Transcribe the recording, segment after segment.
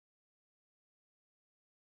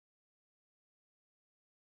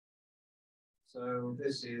So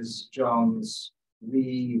this is John's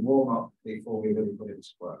warm-up before we really put it to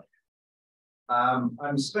work.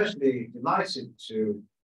 I'm especially delighted to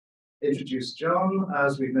introduce John,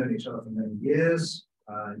 as we've known each other for many years.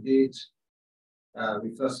 Indeed,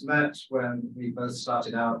 we first met when we both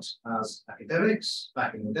started out as academics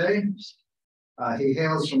back in the day. He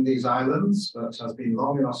hails from these islands, but has been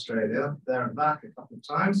long in Australia, there and back a couple of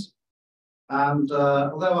times. And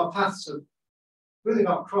although our paths have really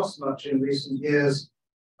not crossed much in recent years,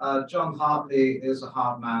 John Hartley is a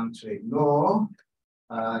hard man to ignore,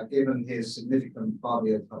 given his significant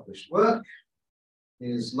body of published work,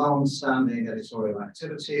 his long-standing editorial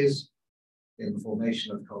activities in the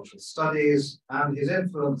formation of cultural studies, and his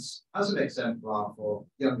influence as an exemplar for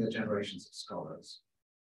younger generations of scholars.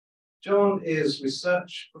 John is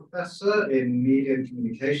research professor in media and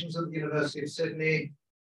communications at the University of Sydney,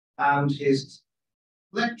 and his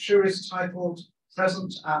lecture is titled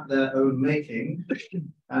Present at Their Own Making,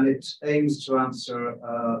 and it aims to answer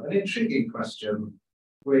an intriguing question,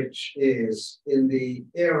 which is, in the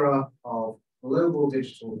era of global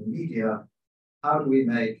digital media, how do we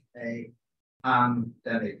make a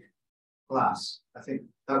pandemic class? I think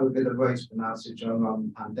that would be the way to pronounce it, John, rather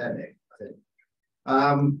than pandemic, I think.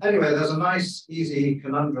 Anyway, there's a nice, easy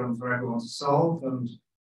conundrum for everyone to solve, and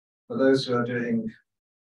for those who are doing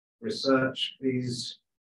research, please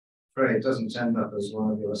pray it doesn't end up as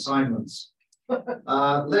one of your assignments.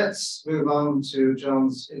 Let's move on to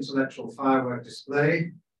John's intellectual firework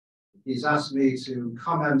display. He's asked me to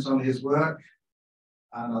comment on his work,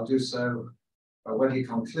 and I'll do so when he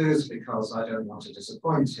concludes, because I don't want to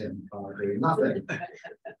disappoint him by doing nothing.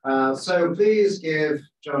 So please give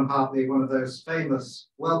John Hartley one of those famous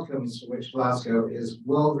welcomes for which Glasgow is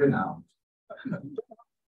world renowned.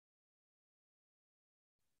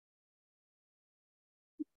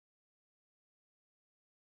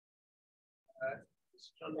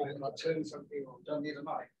 John, I turn something on. Don't need a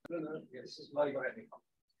mic. No, yes, this is live.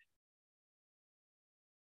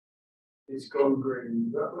 It's gone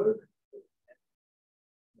green. Does that work?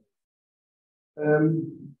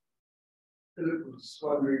 Philip was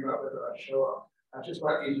wondering about whether I'd show up. I'd just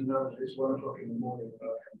like you to know that it's 1 o'clock in the morning.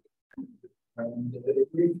 And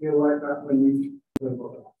it didn't feel like that when we were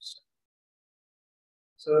lost.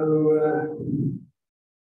 So,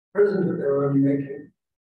 present at their own making.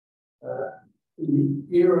 In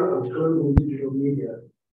the era of global digital media,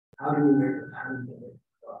 how do we make a pandemic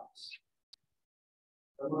class?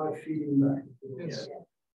 Am I feeding back? Yes.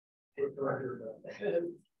 What do I do about that?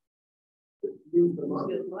 Use the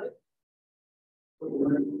mic. Put the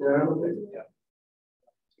mic down a bit. Yeah.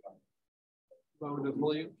 Lower the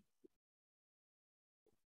volume.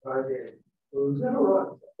 Okay. So is that all right?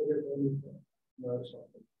 No, it's not.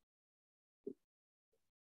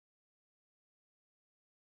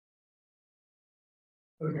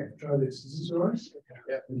 Okay, try this. Is this all right?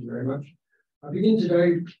 Yeah, thank you very much. I begin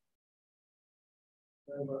today.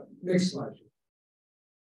 Next slide.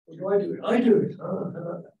 What do I do? I do it. Oh, how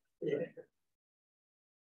about that? Yeah.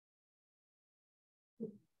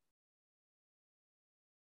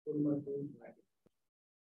 What am I doing?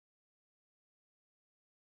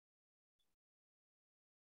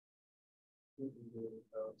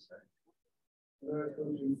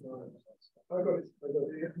 I got it.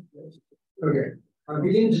 Okay. I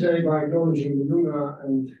begin today by acknowledging the Noongar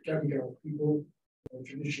and Gadigal people,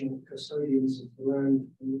 traditional custodians of the land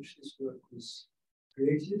in which this work was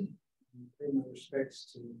created, and pay my respects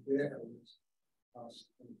to their elders, past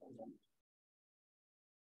and present.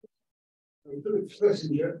 Philip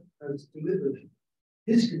Schlesinger has delivered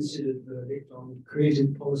his considered verdict on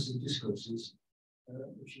creative policy discourses,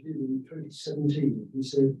 which he did in 2017. He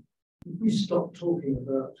said, if we stop talking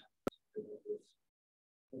about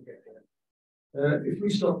if we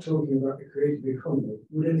stop talking about the creative economy,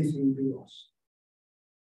 would anything be lost?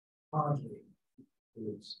 Hardly.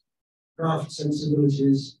 Craft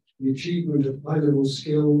sensibilities, the achievement of high-level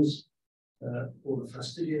skills, or the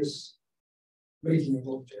fastidious making of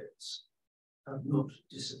objects have not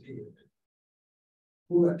disappeared.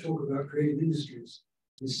 All that talk about creative industries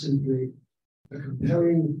is simply a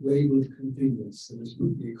compelling label of convenience that has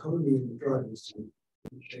moved the economy in the driving seat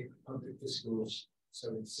and shaped public discourse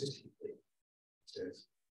so insistently. Says.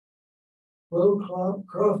 Well,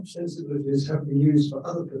 craft sensibilities have been used for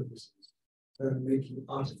other purposes than making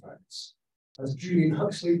artifacts. As Julian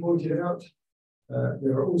Huxley pointed out,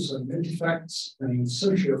 there are also mentifacts and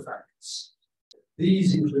sociofacts.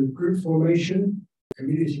 These include group formation,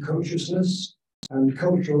 community consciousness, and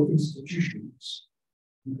cultural institutions,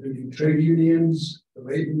 including trade unions, the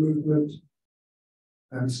labour movement,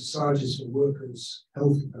 and societies for workers,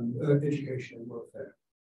 health and education and welfare.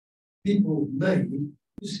 people made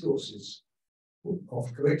discourses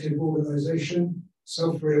of collective organization,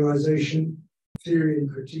 self-realization, theory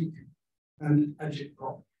and critique, and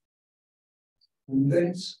agitprop. And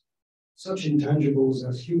thence, such intangibles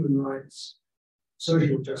as human rights,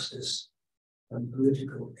 social justice, and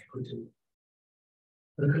political equity.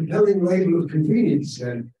 A compelling label of convenience,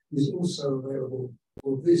 then, is also available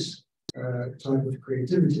for this type of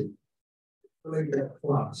creativity, the label of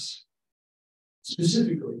class.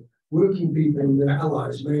 Specifically, working people and their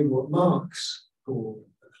allies made what Marx called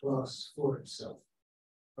a class for itself,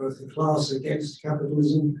 both a class against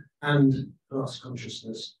capitalism and class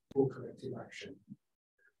consciousness for collective action.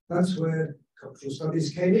 That's where cultural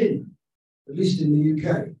studies came in, at least in the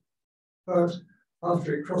UK. But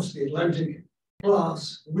after it crossed the Atlantic,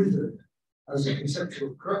 class withered as a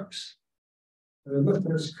conceptual crux, much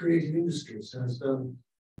as creative industries has done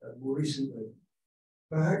more recently.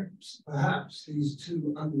 Perhaps these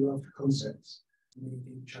two unloved concepts need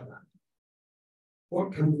each other.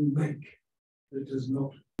 What can we make that does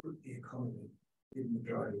not put the economy in the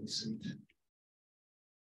driving seat?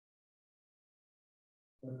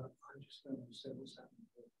 I just don't understand what's happening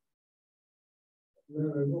here.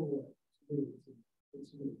 No,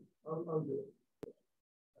 it's me. I'll do it.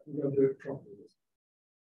 I think I'll do it properly.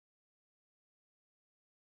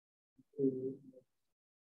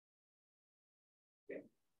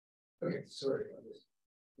 Okay, sorry about this.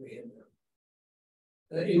 We're here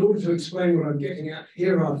now. In order to explain what I'm getting at,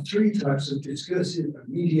 here are three types of discursive and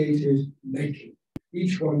mediated making,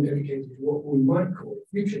 each one dedicated to what we might call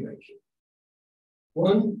future making.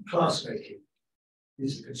 One, class making,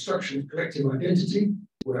 is the construction of collective identity,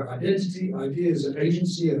 where identity, ideas, and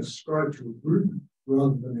agency are ascribed to a group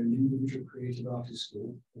rather than an individual creative artist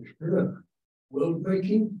or entrepreneur. World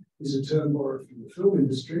making is a term borrowed from the film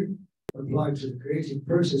industry, applied to the creative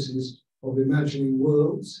processes of imagining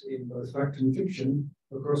worlds in both fact and fiction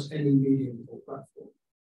across any medium or platform.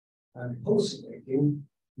 And policy making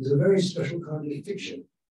is a very special kind of fiction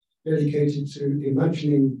dedicated to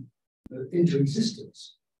imagining into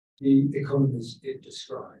existence the economies it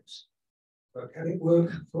describes. But can it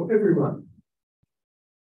work for everyone?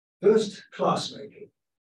 First, class making.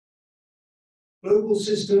 Global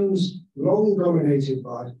systems long dominated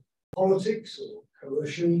by politics or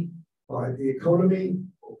coercion, by the economy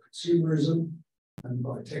or consumerism, and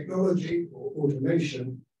by technology or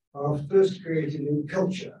automation are first created in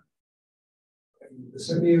culture, in the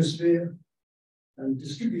semiosphere, and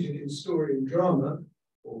distributed in story and drama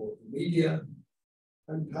or media,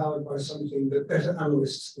 and powered by something that better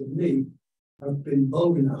analysts than me have been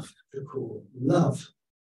bold enough to call love.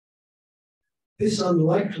 This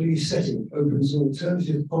unlikely setting opens an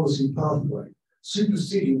alternative policy pathway,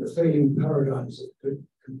 superseding the failing paradigms of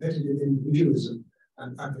competitive individualism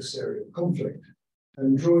and adversarial conflict,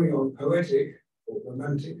 and drawing on poetic or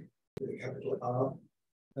romantic, with a capital R,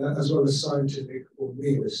 as well as scientific or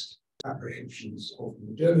realist apprehensions of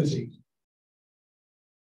modernity.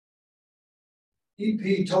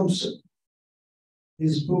 E.P. Thompson,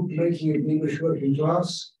 his book, Making of the English Working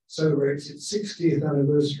Class, celebrates its 60th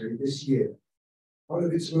anniversary this year. One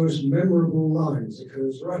of its most memorable lines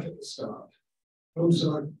occurs right at the start.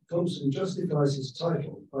 Thompson justifies his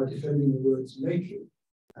title by defending the words making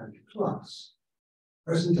and class.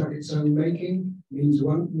 Present at its own making means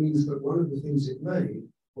that one of the things it made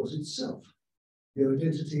was itself, the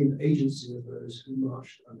identity and agency of those who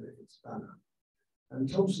marched under its banner. And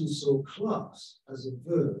Thompson saw class as a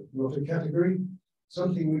verb, not a category,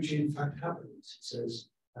 something which in fact happens, he says,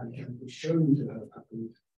 and can be shown to have happened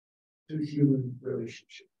to human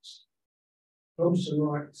relationships. Thompson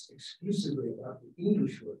writes exclusively about the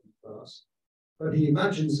English working class, but he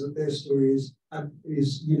imagines that their story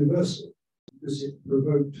is universal because it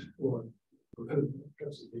provoked, or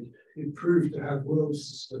it proved to have world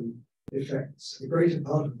system effects. The greater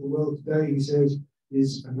part of the world today, he says,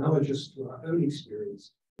 is analogous to our own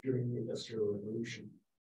experience during the Industrial Revolution.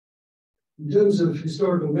 In terms of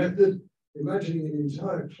historical method, imagining an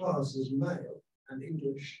entire class as male and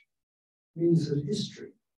English means that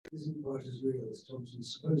history isn't quite as real as Thompson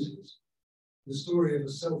supposes. The story of a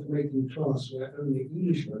self-making class where only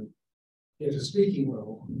Englishmen get a speaking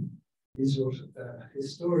role is what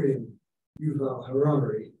historian Yuval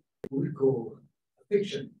Harari would call a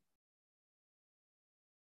fiction.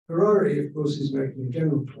 Harari, of course, is making a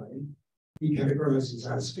general claim. He categorizes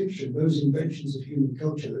as fiction those inventions of human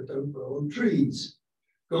culture that don't grow on trees.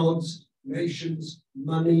 Gods, nations,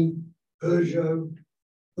 money, Peugeot,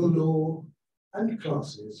 the law, and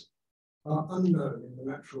classes are unknown in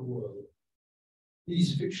the natural world.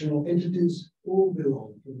 These fictional entities all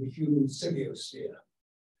belong in the human semiosphere.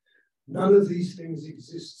 None of these things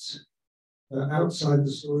exists outside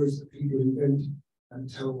the stories that people invent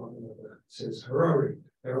and tell one another, says Harari.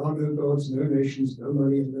 There are no gods, no nations, no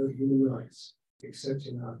money, and no human rights, except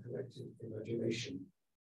in our collective imagination.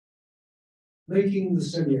 Making the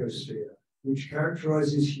semiosphere, which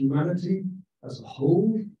characterizes humanity as a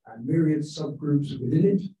whole and myriad subgroups within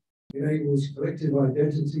it, enables collective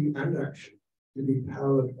identity and action to be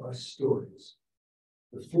powered by stories.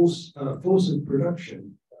 The force of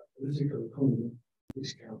production, political economy,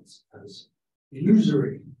 discounts as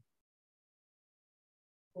illusory.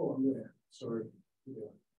 Oh, I'm there. Sorry.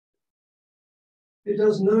 Yeah. It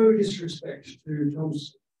does no disrespect to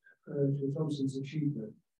Thomson's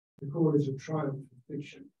achievement to call it a triumph of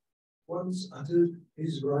fiction. Once uttered,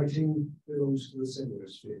 his writing belongs to the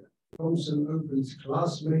semiosphere. Thomson opens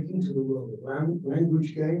class-making to the world of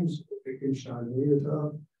language games, Wittgenstein,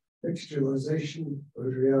 Lyotard, textualization,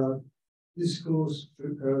 Baudrillard, discourse,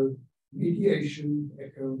 Foucault, mediation,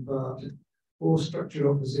 Eco and Barthes, or structured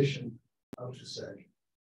opposition, Althusser.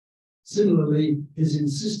 Similarly, his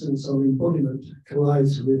insistence on embodiment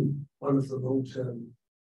collides with one of the long-term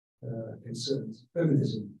concerns,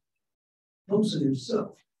 feminism. Thomson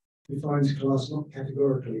himself defines class not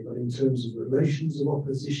categorically, but in terms of relations of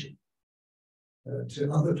opposition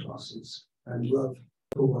to other classes and love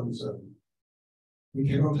for one's own. We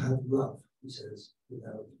cannot have love, he says,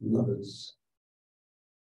 without lovers.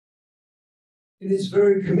 In his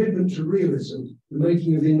very commitment to realism, the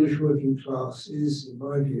making of the English working class is, in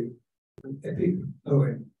my view, an epic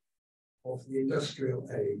poem of the industrial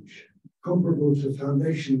age, comparable to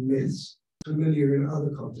foundation myths familiar in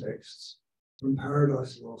other contexts, from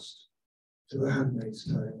Paradise Lost to The Handmaid's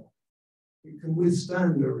Tale. It can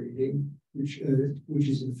withstand a reading which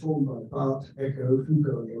is informed by Barthes, Eco,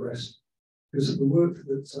 Foucault, and the rest, because the work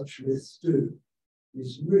that such myths do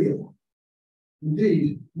is real.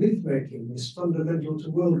 Indeed, myth-making is fundamental to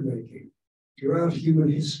world-making throughout human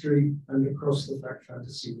history and across the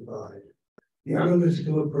fact-fantasy divide. The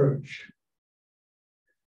analytical approach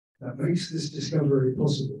that makes this discovery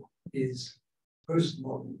possible is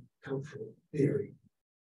postmodern cultural theory.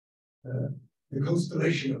 The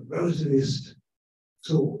constellation of relativist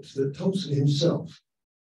thought that Thomson himself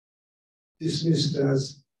dismissed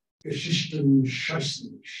as Geschichten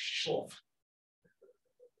scheißen, Stoff,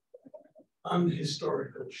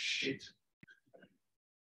 unhistorical shit.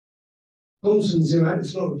 Thomson's,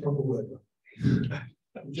 it's not a proper word.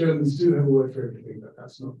 Germans do have a word for everything, but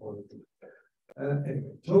that's not one of them.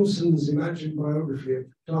 Anyway, Thomson's imagined biography of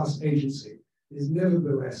class agency is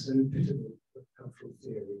nevertheless an epitome of cultural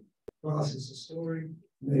theory. Class is a story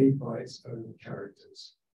made by its own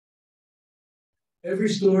characters. Every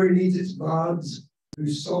story needs its bards,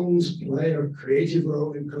 whose songs play a creative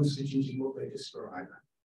role in constituting what they describe.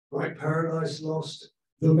 Like Paradise Lost,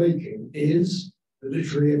 The Making is the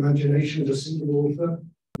literary imagination of a single author,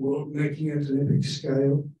 world making at an epic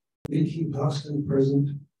scale, linking past and present,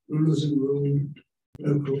 rulers and ruled,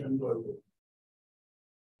 local and global.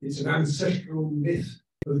 It's an ancestral myth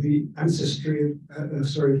of the ancestry of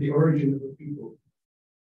the origin of a people.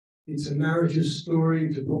 It's a narrative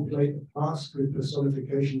story to populate the past with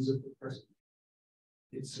personifications of the present.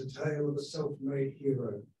 It's a tale of a self-made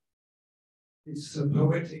hero. It's the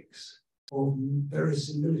poetics of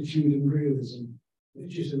verisimilitude and realism,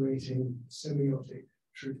 legitimating semiotic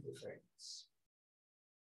truth effects.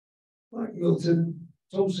 Like Milton,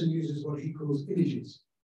 Thomson uses what he calls images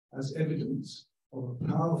as evidence of a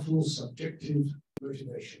powerful subjective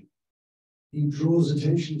motivation. He draws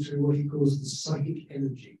attention to what he calls the psychic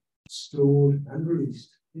energy stored and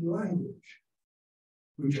released in language,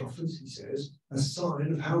 which offers, he says, a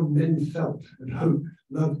sign of how men felt and hoped,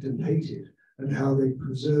 loved and hated, and how they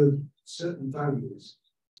preserved certain values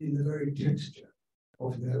in the very texture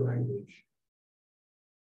of their language.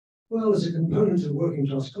 Well, as a component of working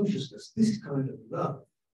class consciousness, this kind of love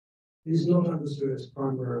is not understood as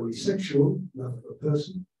primarily sexual, love of a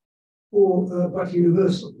person, or but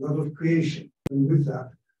universal, love of creation, and with that,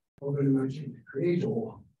 of an imagined creator.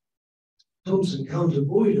 Thomson can't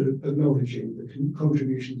avoid acknowledging the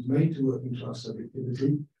contributions made to working class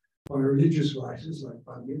subjectivity by religious writers like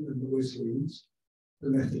Bunyan and the Wesleyans, the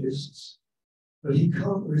Methodists, but he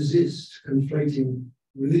can't resist conflating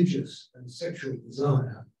religious and sexual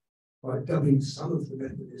desire by dubbing some of the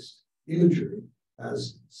Methodist imagery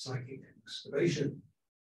as psychic masturbation.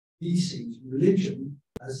 He sees religion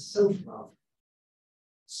as self-love,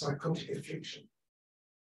 psychotic affliction.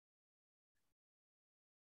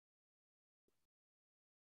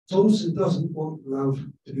 Thomson doesn't want love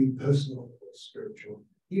to be personal or spiritual.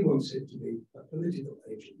 He wants it to be a political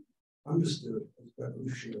agent, understood as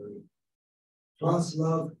revolutionary. Class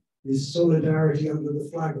love is solidarity under the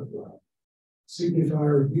flag of love,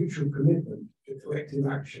 signifier of mutual commitment to collective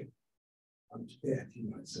action, unto death, you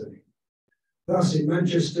might say. Thus, in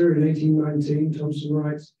Manchester in 1819, Thompson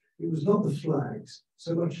writes, it was not the flags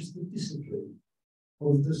so much as the discipline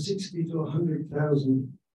of the 60 to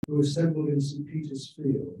 100,000 who assembled in St. Peter's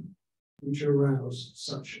Field, which aroused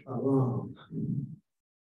such alarm.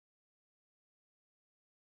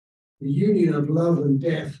 The union of love and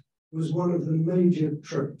death was one of the major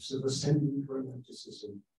tropes of ascendant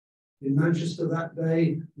romanticism. In Manchester that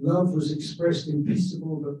day, love was expressed in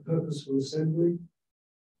peaceable but purposeful assembly,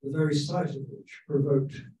 the very sight of which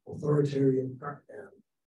provoked authoritarian crackdown.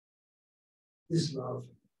 This love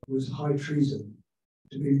was high treason,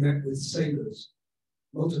 to be met with sabres,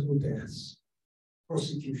 multiple deaths,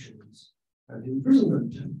 prosecutions, and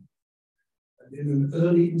imprisonment. And in an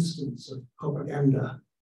early instance of propaganda,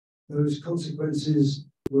 those consequences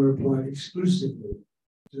were applied exclusively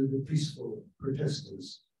to the peaceful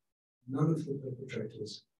protesters. None of the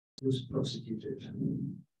perpetrators was prosecuted.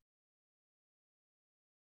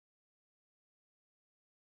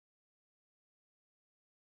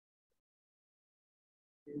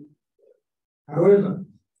 However,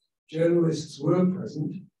 journalists were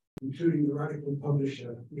present, including the radical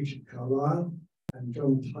publisher Richard Carlile and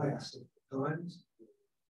John Tyas of the Times.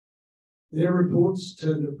 Their reports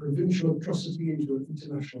turned a provincial atrocity into an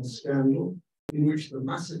international scandal in which the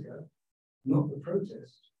massacre, not the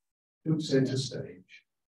protest, took centre stage.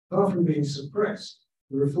 Far from being suppressed,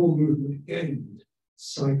 the reform movement gained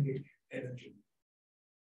psychic energy.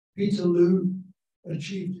 Peterloo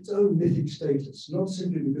achieved its own mythic status, not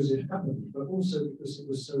simply because it happened, but also because it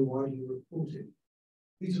was so widely reported.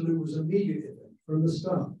 Peterloo was a media event from the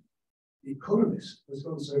start. The Economist has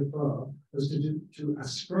gone so far as to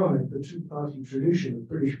ascribe the two-party tradition of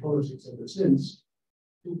British politics ever since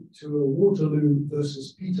to a Waterloo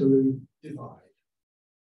versus Peterloo divide.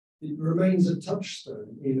 It remains a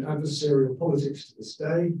touchstone in adversarial politics to this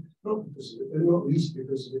day, not least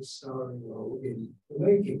because of its starring role in the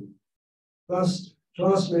making. Thus,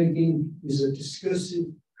 class-making is a discursive,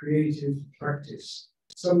 creative practice.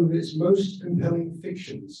 Some of its most compelling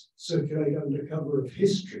fictions circulate under cover of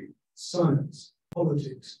history, science,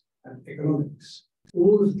 politics, and economics.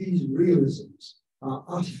 All of these realisms are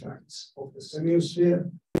artifacts of the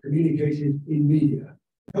semiosphere communicated in media.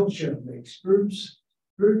 Culture makes groups,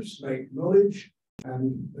 groups make knowledge,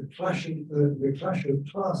 and the clash of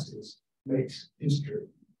classes makes history.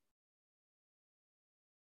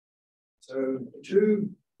 So, to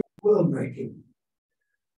world making.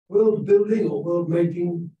 World building or world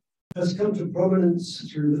making has come to prominence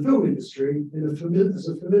through the film industry as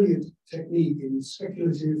a familiar technique in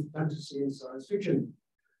speculative fantasy and science fiction.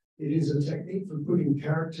 It is a technique for putting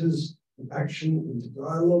characters and action into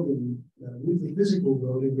dialogue with the physical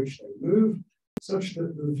world in which they move, such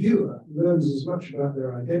that the viewer learns as much about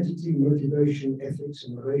their identity, motivation, ethics,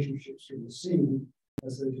 and relationships from the scene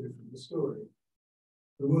as they do from the story.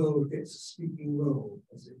 The world gets a speaking role,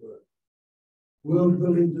 as it were. World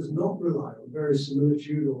building does not rely on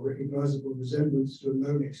verisimilitude or recognizable resemblance to a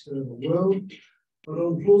known external world, but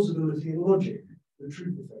on plausibility and logic, the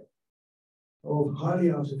truth effect of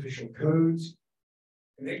highly artificial codes,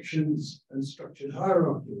 connections, and structured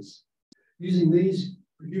hierarchies. Using these,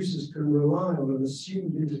 producers can rely on an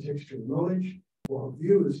assumed intertextual knowledge, while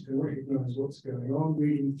viewers can recognize what's going on,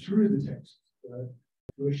 reading through the text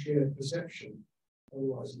to a shared perception,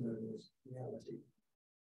 otherwise known as reality.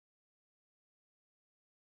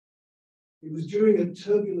 It was during a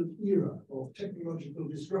turbulent era of technological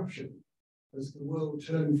disruption, as the world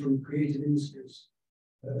turned from creative industries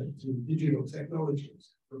to digital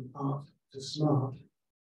technologies, from art to smart,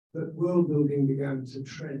 that world building began to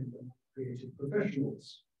trend among creative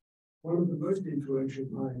professionals. One of the most influential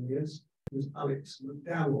pioneers was Alex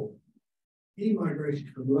McDowell. He migrated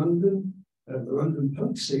from London, the London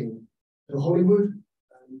punk scene, to Hollywood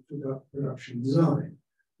and took up production design.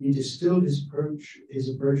 He distilled his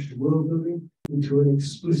approach to world building into an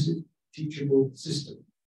explicit, teachable system.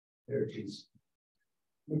 There it is.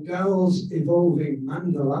 McDowell's evolving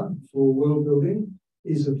mandala for world building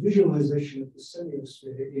is a visualization of the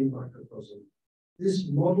semiosphere in microcosm. This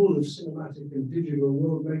model of cinematic and digital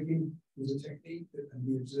world making is a technique that can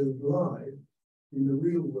be observed live in the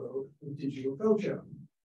real world of digital culture.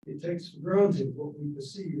 It takes for granted what we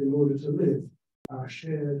perceive in order to live. Our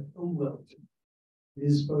shared umwelt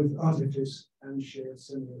is both artifice and shared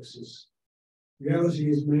semiosis. Reality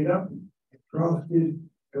is made up, crafted,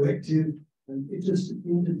 collective, and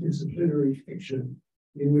interdisciplinary fiction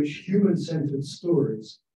in which human-centered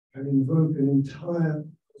stories can invoke an entire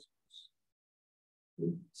cosmos.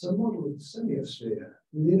 It's a model of the semiosphere,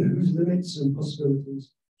 within whose limits and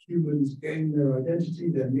possibilities humans gain their identity,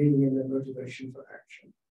 their meaning, and their motivation for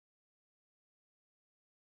action.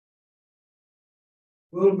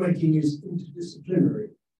 World-making is interdisciplinary,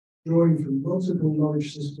 drawing from multiple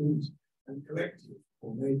knowledge systems and collective,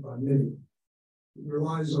 or made by many. It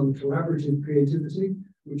relies on collaborative creativity,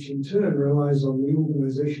 which in turn relies on the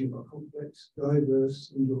organization of a complex,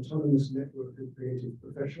 diverse, and autonomous network of creative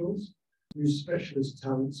professionals whose specialist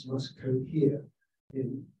talents must cohere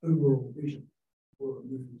in overall vision for a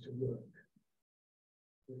movement to work.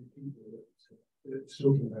 The people that I was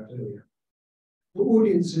talking about earlier. For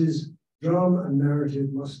audiences, drama and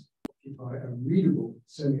narrative must occupy a readable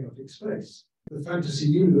semiotic space. The fantasy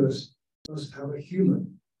universe must have a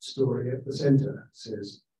human story at the center,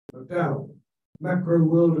 says McDowell. Macro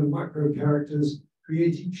world and micro characters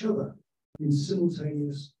create each other in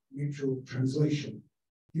simultaneous mutual translation.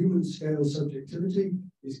 Human scale subjectivity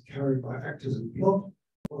is carried by actors and plot,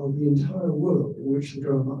 while the entire world in which the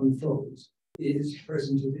drama unfolds is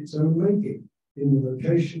present of its own making in the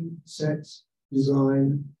location, sets,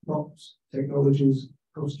 design, props, technologies,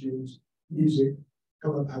 costumes, music,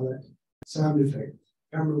 color palette, sound effects,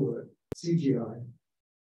 camera work, CGI,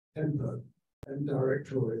 tempo, and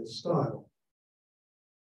directorial style.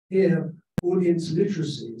 Here, audience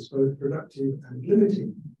literacy is both productive and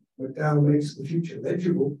limiting. McDowell makes the future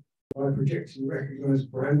legible by projecting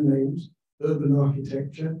recognized brand names, urban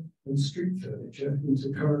architecture, and street furniture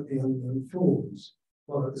into currently unknown forms,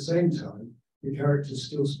 while at the same time, the characters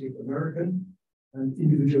still speak American, and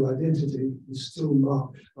individual identity is still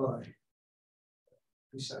marked by,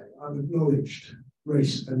 we say, unacknowledged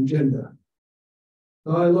race and gender.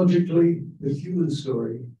 Dialogically, the human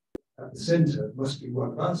story at the center must be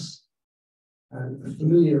one of us, and a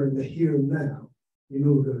familiar in the here and now, in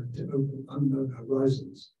order to open unknown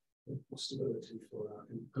horizons of possibility for our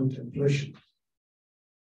contemplation.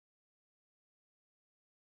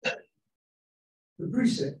 The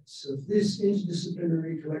precepts of this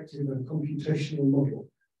interdisciplinary, collective, and computational model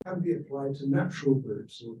can be applied to natural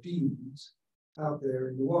groups or deans out there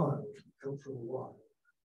in the wild, cultural wild.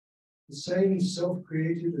 The same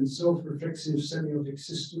self-created and self-reflexive semiotic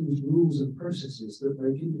systems, rules, and processes that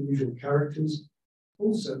make individual characters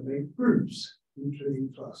also make groups,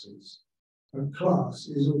 including classes. A class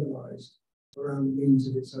is organized around the means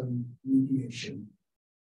of its own mediation.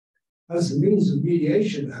 As the means of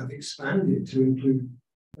mediation have expanded to include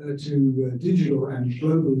digital and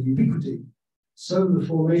global ubiquity, so the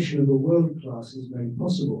formation of a world class is made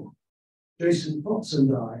possible. Jason Potts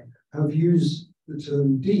and I have used the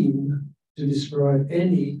term dean to describe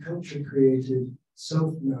any culture-created,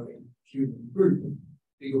 self-knowing human group,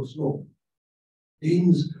 big or small.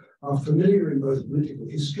 Deans are familiar in both political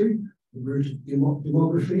history, the root of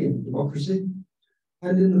demography and democracy,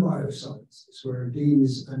 and in the biosciences, where a dean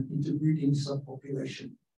is an interbreeding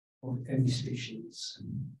subpopulation of any species.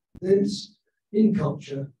 Thence, in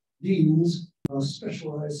culture, deans are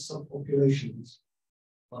specialized subpopulations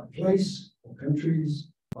by place or countries,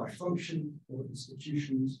 by function or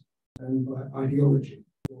institutions, and by ideology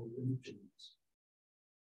or religions,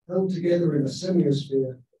 held together in a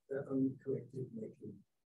semiosphere of their own collective making.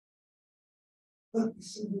 But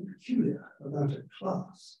there's something peculiar about a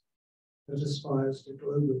class that aspires to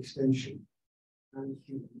global extension and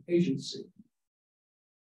human agency.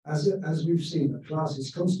 As we've seen, a class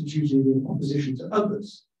is constituted in opposition to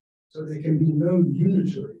others, so there can be no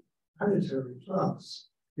unitary, planetary class.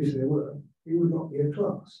 If there were, it would not be a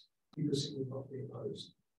class, because it would not be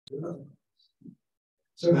opposed to another class.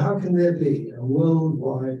 So how can there be a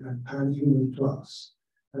worldwide and pan-human class,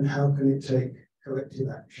 and how can it take collective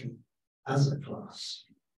action as a class?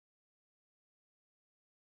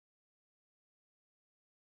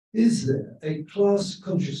 Is there a class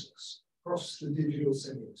consciousness across the digital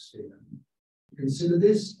semiosphere? To consider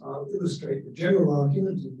this, I'll illustrate the general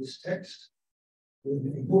argument of this text with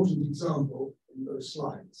an important example in those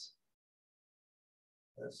slides.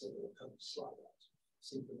 That's a kind of slide out.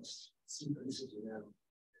 Synchronicity now.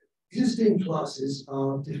 Existing classes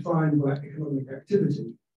are defined by economic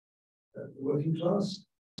activity, the working class,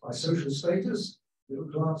 by social status, middle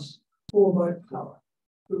class, or by power,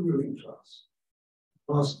 the ruling class.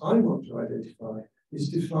 The class I want to identify is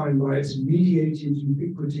defined by its mediated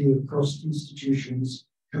ubiquity across institutions,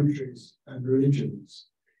 countries, and religions.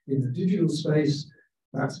 In the digital space,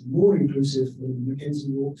 that's more inclusive than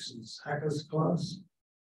Mackenzie Walks's hackers class,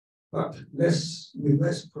 but with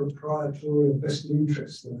less proprietorial vested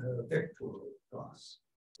interest than her vectorial class,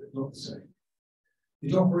 but not the same.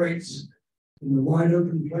 It operates in the wide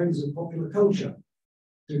open plains of popular culture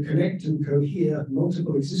to connect and cohere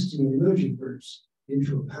multiple existing and emerging groups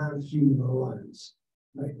into a pan-human alliance,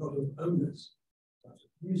 made not of owners, but of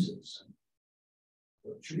users.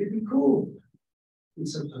 What should it be called?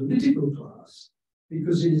 It's a political class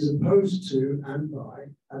because it is opposed to and by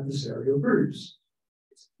adversarial groups.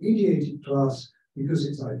 It's a mediated class because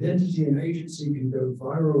its identity and agency can go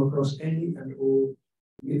viral across any and all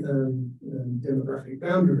demographic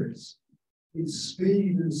boundaries. Its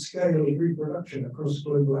speed and scale of reproduction across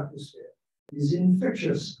global atmosphere is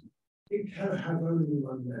infectious. It can have only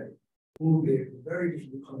one name, albeit with very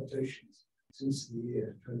different connotations since the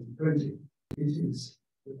year 2020. It is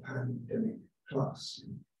the pandemic class.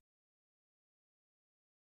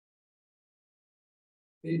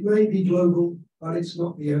 It may be global, but it's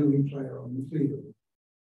not the only player on the field.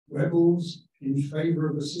 Rebels in favor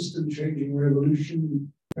of a system-changing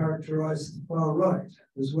revolution characterize the far right,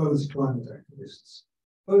 as well as climate activists.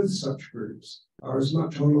 Both such groups are as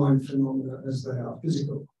much online phenomena as they are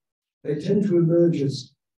physical. They tend to emerge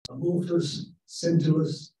as amorphous,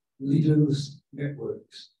 centerless, leaderless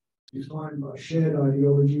networks, defined by shared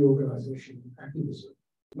ideology, organization, and activism,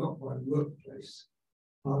 not by workplace,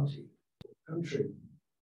 party, or country.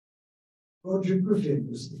 Roger Griffin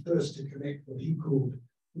was the first to connect what he called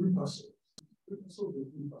groupuscles.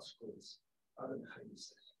 Groupuscles. I don't know how you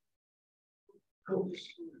say it.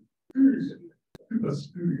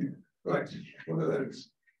 Right, one of those.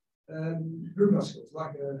 Groupuscles,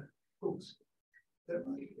 like a corpse.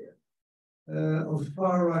 Of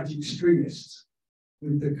far-right extremists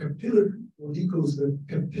with the capillary, what he calls the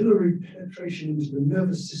capillary penetration into the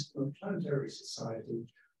nervous system of planetary society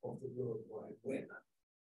of the World Wide Web.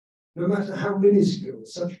 No matter how minuscule,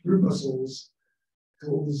 such groupuscles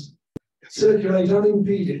circulate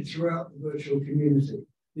unimpeded throughout the virtual community,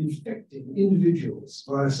 infecting individuals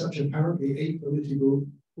via such apparently apolitical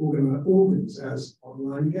organs as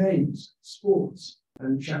online games, sports,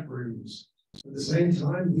 and chat rooms. At the same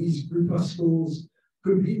time, these groupuscles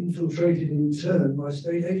could be infiltrated in turn by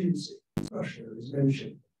state agencies, Russia is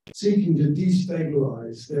mentioned, seeking to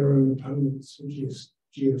destabilize their own opponents for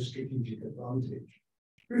geostrategic advantage.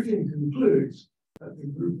 Griffin concludes that the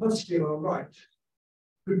groupuscular right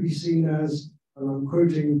could be seen as, and I'm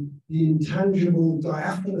quoting, the intangible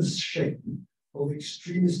diaphanous shape of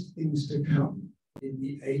extremist things to come in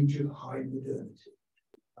the age of high modernity.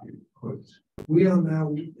 Quote, we are now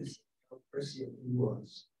witnessing how prescient he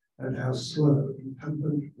was and how slow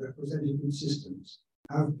incumbent representative systems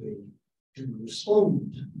have been to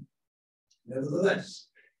respond. Nevertheless,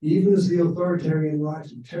 even as the authoritarian right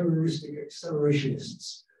and terroristic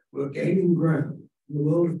accelerationists were gaining ground in the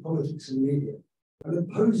world of politics and media, an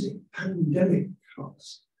opposing pandemic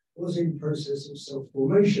class was in process of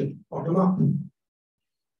self-formation, bottom-up,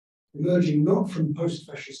 emerging not from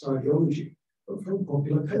post-fascist ideology, but from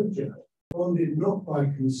popular culture, bonded not by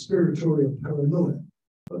conspiratorial paranoia,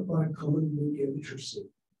 but by common media literacy.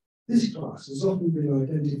 This class has often been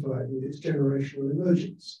identified with its generational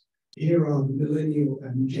emergence. Here are the millennial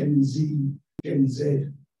and Gen Z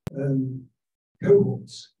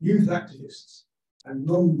cohorts, youth activists, and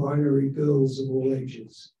non-binary girls of all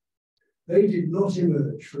ages. They did not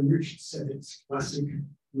emerge from Richard Sevett's classic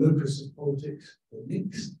locus of politics, the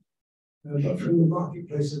mix, but from the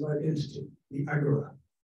marketplace of identity, the agora,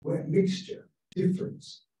 where mixture,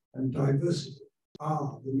 difference, and diversity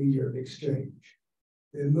are the media of exchange.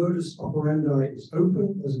 Their modus operandi is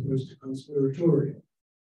open as opposed to conspiratorial.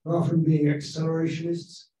 Far from being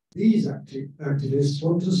accelerationists, these activists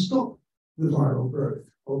want to stop the viral growth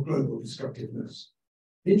of global destructiveness.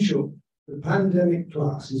 In short, the pandemic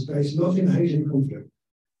class is based not in hate and conflict,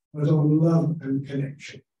 but on love and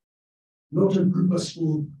connection. Not a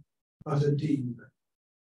groupuscule, but a dean.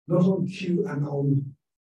 Not on QAnon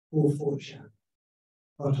or 4chan,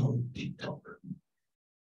 but on TikTok.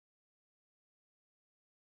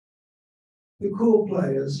 The core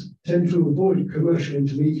players tend to avoid commercial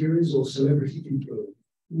intermediaries or celebrity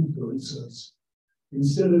influencers.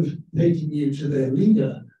 Instead of taking you to their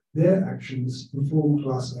leader, their actions perform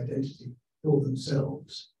class identity for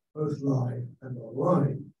themselves, both live and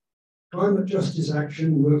online. Climate justice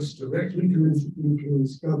action works directly to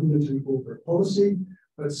influence government and corporate policy,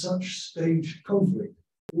 but such staged conflict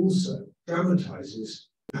also dramatizes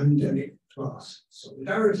pandemic class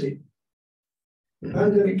solidarity. The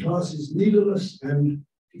pandemic class is leaderless and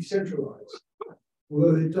decentralized,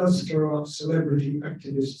 although it does throw up celebrity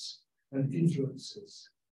activists and influencers.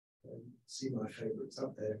 See my favorites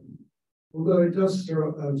up there. Although it does throw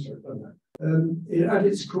up, at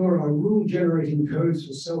its core are rule-generating codes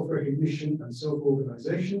for self-recognition and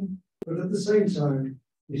self-organization, but at the same time,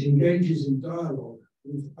 it engages in dialogue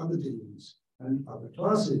with other deans and other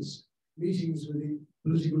classes. Meetings with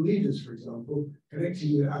Political leaders, for example,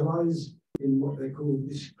 connecting with allies in what they call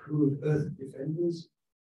this crew of Earth defenders,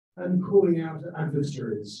 and calling out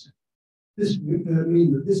adversaries. This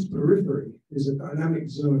means that this periphery is a dynamic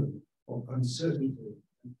zone of uncertainty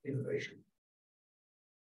and innovation.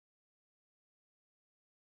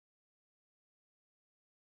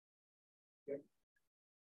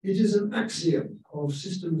 It is an axiom of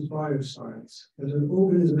systems bioscience that an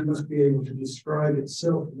organism must be able to describe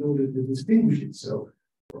itself in order to distinguish itself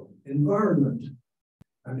from environment.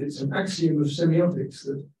 And it's an axiom of semiotics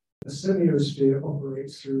that a semiosphere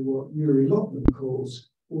operates through what Yuri Lotman calls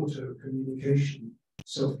auto-communication,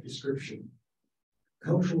 self-description.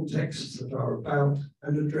 Cultural texts that are about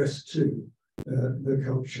and addressed to the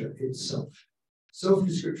culture itself.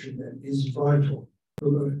 Self-description then is vital for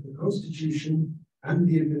both the constitution and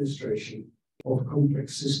the administration of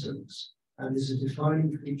complex systems, and is a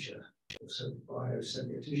defining feature, so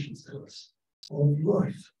biosemioticians tell us, of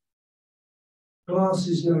life. Class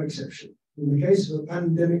is no exception. In the case of a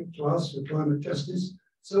pandemic class for climate justice,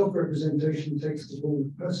 self-representation takes the form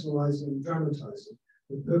of personalizing and dramatizing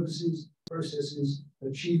the purposes, processes,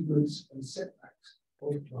 achievements, and setbacks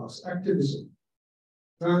of class activism.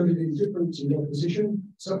 Founded in difference and opposition,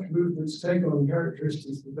 such movements take on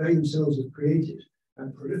characteristics that they themselves have created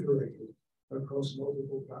and proliferated across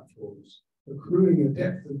multiple platforms, accruing a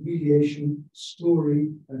depth of mediation, story,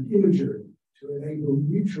 and imagery to enable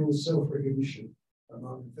mutual self-recognition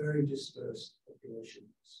among very dispersed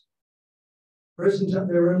populations. Present at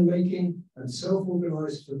their own making and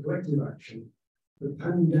self-organized for collective action, the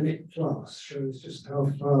pandemic class shows just how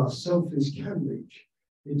far selfies can reach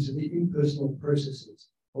into the impersonal processes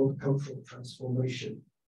of cultural transformation.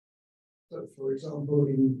 So, for example,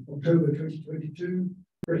 in October 2022,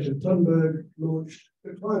 Greta Thunberg launched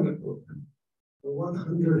the Climate Book, a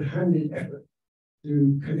 100-handed effort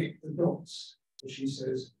to connect the dots, as she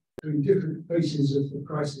says, between different phases of the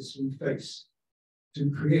crisis we face, to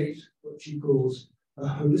create what she calls a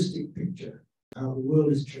holistic picture of how the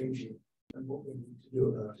world is changing and what we need to do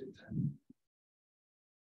about it.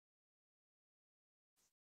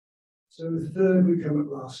 So third, we come at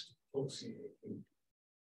last, policy making.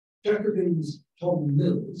 Jacobin's Tom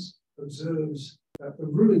Mills observes that the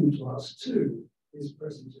ruling class too is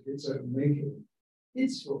present of its own making.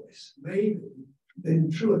 Its voice may be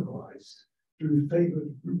ventriloquized through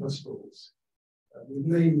favored groupuscles with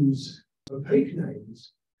names, opaque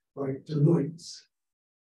names, like Deloitte's,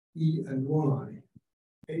 E&Y,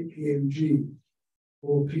 APMG,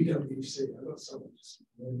 or PwC. I got someone just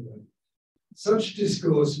anyway. Such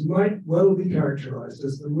discourse might well be characterized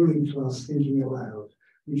as the ruling class thinking aloud,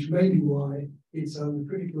 which may be why its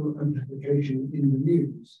uncritical amplification in the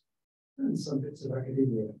news and some bits of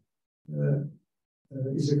academia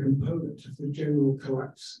is a component of the general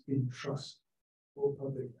collapse in trust for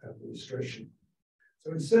public administration.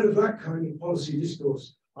 So instead of that kind of policy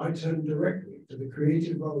discourse, I turn directly to the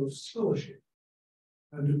creative role of scholarship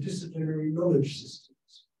and of disciplinary knowledge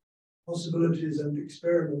systems. Possibilities and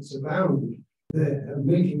experiments abound there,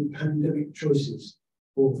 making pandemic choices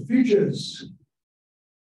for futures.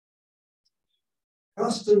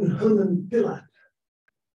 Carsten Hermann Pilat,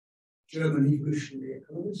 German evolutionary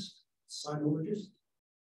economist, sinologist,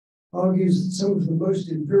 argues that some of the most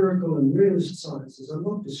empirical and realist sciences are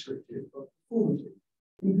not descriptive but performative.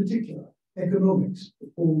 In particular, economics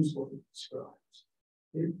performs what it describes.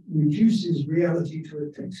 It reduces reality to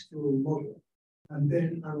a textual model and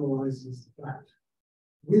then analyzes that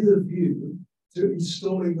with a view to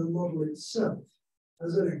installing the model itself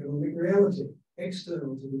as an economic reality,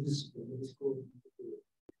 external to the discipline that is called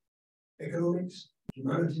economics,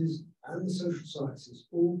 humanities, and the social sciences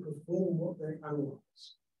all perform what they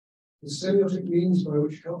analyze. The semiotic means by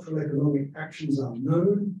which cultural economic actions are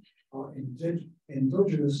known are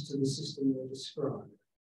endogenous to the system they describe.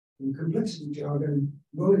 In complexity jargon,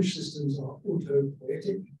 knowledge systems are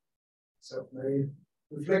auto-poetic, self-made,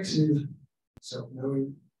 reflexive,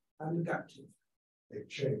 self-knowing, and adaptive. They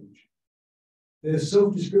change. Their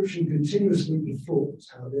self-description continuously performs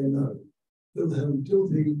how they're known. Wilhelm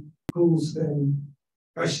Dilthey calls them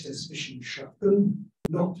Geisteswissenschaften,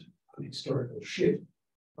 not an historical shit,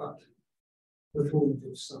 but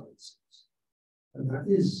performative sciences. And that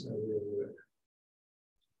is a real word.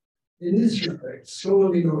 In this respect,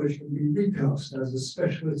 scholarly knowledge can be recast as a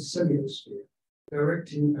specialist semiosphere,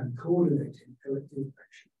 directing and coordinating collective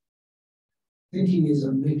action. Thinking is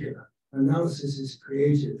a maker, analysis is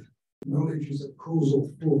creative, knowledge is a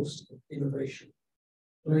causal force of innovation,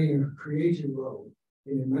 playing a creative role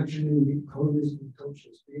in imagining the economies and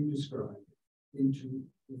cultures being described into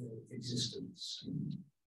existence.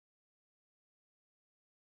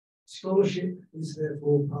 Scholarship is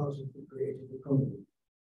therefore part of the creative economy.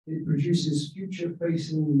 It produces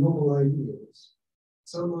future-facing novel ideas.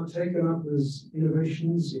 Some are taken up as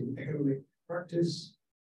innovations in economic practice,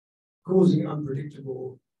 causing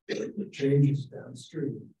unpredictable changes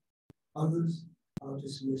downstream. Others are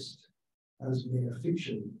dismissed as mere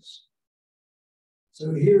fictions.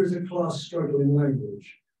 So here is a class struggle in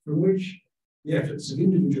language, from which the efforts of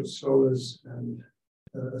individual scholars and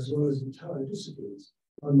as well as entire disciplines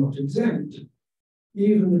are not exempt.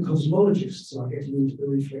 Even the cosmologists are getting into the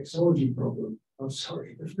reflexology problem. I'm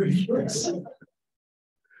sorry, the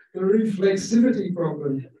reflexivity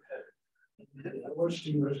problem. I watched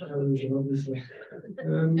too much television, obviously.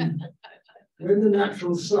 When the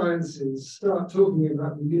natural sciences start talking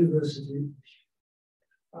about the university,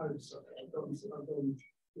 I'm sorry, I've gone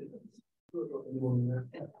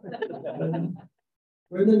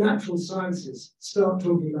when the natural sciences start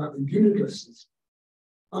talking about the universe's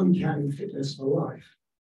uncanny fitness for life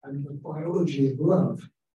and the biology of love,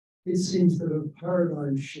 it seems that a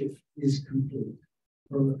paradigm shift is complete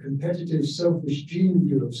from a competitive, selfish gene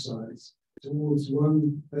view of science towards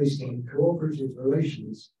one based on cooperative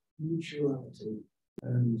relations, mutuality,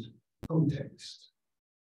 and context.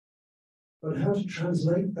 But how to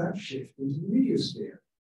translate that shift into the media sphere,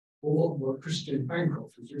 or what Christian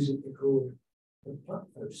Bancroft has recently called the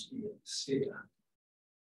platformosphere?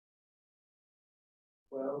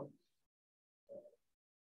 Well,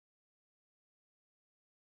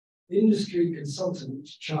 industry consultant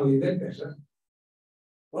Charlie Ledbetter,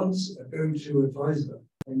 once a go-to advisor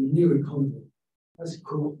on the new economy, has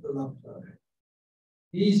caught the love bug.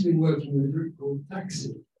 He's been working with a group called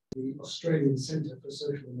TAXI, the Australian Centre for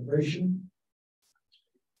Social Innovation,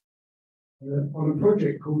 on a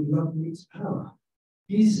project called Love Meets Power.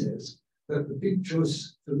 He says that the big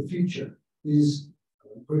choice for the future is,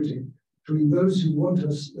 I'm quoting, between those who want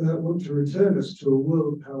to return us to a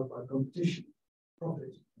world powered by competition,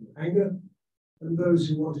 profit, and anger, and those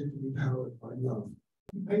who want it to be powered by love.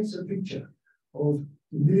 He paints a picture of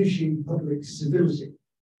diminishing public civility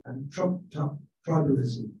and trumped-up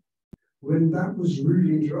tribalism. When that was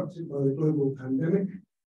rudely interrupted by the global pandemic,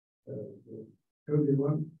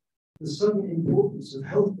 COVID-1, the sudden importance of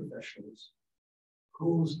health professionals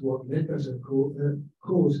caused what Ledbetter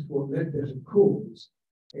calls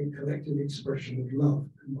a collective expression of love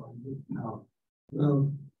combined with power.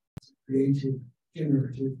 Love is a creative,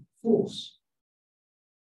 generative force.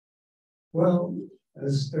 Well,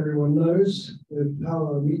 as everyone knows, the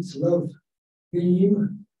power meets love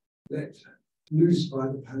theme let loose by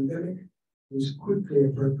the pandemic was quickly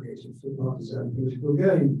appropriated for partisan political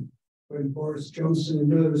gain. When Boris Johnson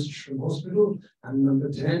emerged from hospital and number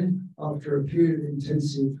 10, after a period of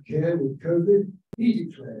intensive care with COVID, he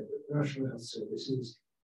declared that the National Health Service is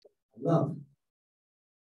love.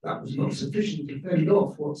 That was not sufficient to fend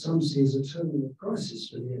off what some see as a terminal crisis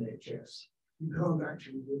for the NHS. You can't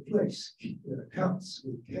actually replace cuts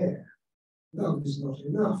with care. Love is not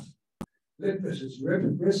enough. Ledbetter's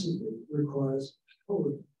regressively requires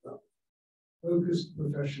tolerant love, focused,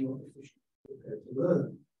 professional, efficient, prepared to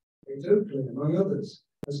learn. Oakley, among others,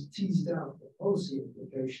 has teased out the policy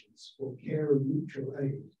implications for care and mutual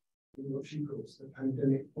aid in what she calls the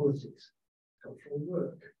pandemic politics, cultural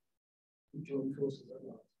work, which join forces at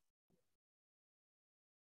last.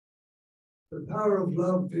 The power of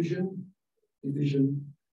love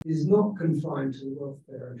division is not confined to the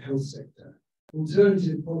welfare and health sector.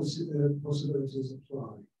 Alternative possibilities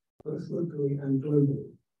apply, both locally and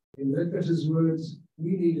globally. In Ledbetter's words,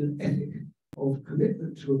 we need an ethic of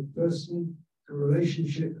commitment to a person, a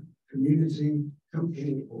relationship, community,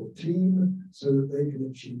 company, or team so that they can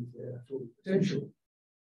achieve their full potential.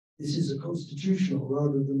 This is a constitutional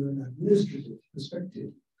rather than an administrative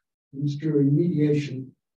perspective, construing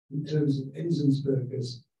mediation in terms of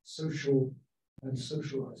Enzensberger's social and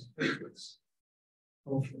socialized benefits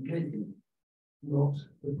of the many, not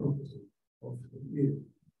the property of the few.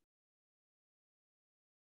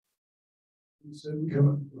 And so we come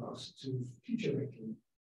at last to future making.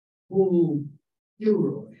 Paul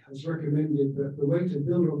Gilroy has recommended that the way to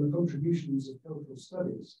build on the contributions of cultural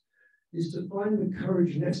studies is to find the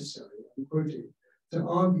courage necessary, I'm quoting, to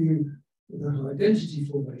argue that identity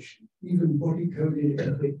formation, even body-coded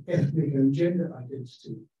ethnic and gender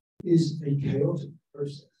identity, is a chaotic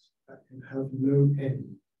process that can have no end.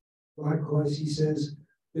 Likewise, he says,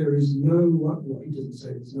 there is no one, well, he doesn't say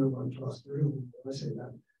there's no one class drill, I say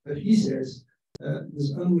that, but he says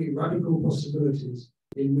there's only radical possibilities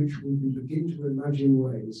in which we can begin to imagine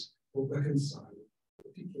ways for reconciling the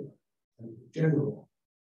particular and the general.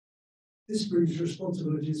 This brings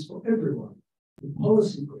responsibilities for everyone. The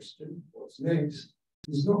policy question, what's next,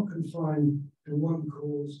 is not confined to one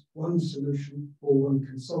cause, one solution, or one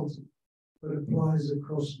consultant, but applies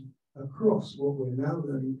across what we're now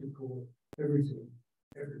learning to call everything,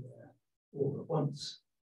 everywhere, all at once.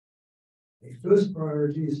 A first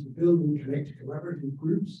priority is to build and connect collaborative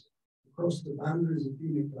groups across the boundaries of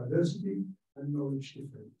ethnic diversity and knowledge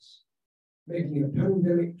difference. Making a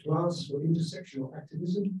pandemic class for intersectional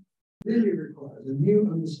activism really requires a new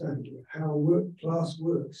understanding of how class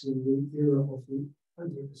works in the era of the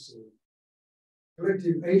Anthropocene.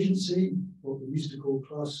 Collective agency, what we used to call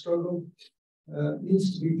class struggle,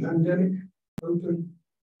 needs to be pandemic, open,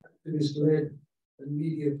 activist-led, and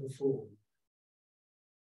media-performed.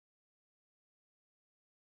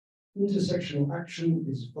 Intersectional action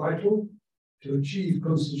is vital to achieve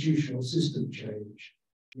constitutional system change.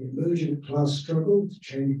 The emergent class struggle to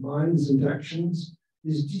change minds and actions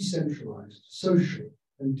is decentralized, social,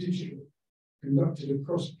 and digital, conducted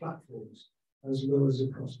across platforms as well as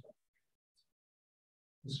across platforms.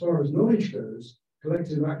 As far as knowledge goes,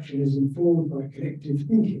 collective action is informed by connective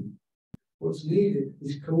thinking. What's needed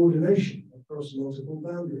is coordination across multiple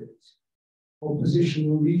boundaries.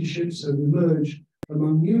 Oppositional leaderships have emerged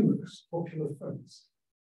among numerous popular fronts,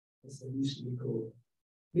 as they used to be called,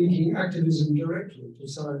 linking activism directly to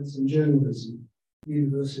science and journalism,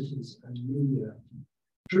 universities, and media.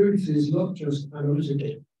 Truth is not just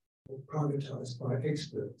analytical or privatized by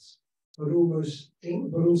experts, but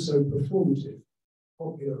also performative,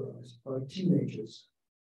 popularized by teenagers.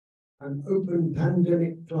 An open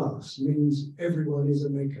pandemic class means everyone is a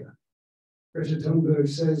maker. Greta Thunberg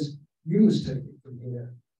says, you must take it from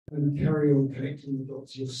here and carry on connecting the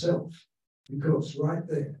dots yourself, because right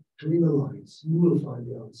there, between the lines, you will find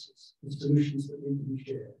the answers, the solutions that need to be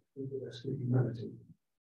shared with the rest of humanity.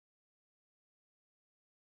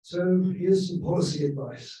 So here's some policy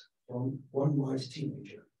advice from one wise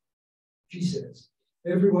teenager. She says,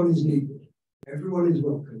 everyone is needed, everyone is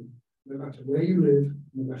welcome, no matter where you live,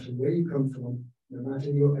 no matter where you come from, no matter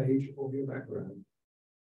your age or your background.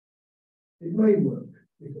 It may work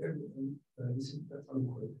if everyone, that's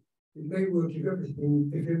unquote. It may work if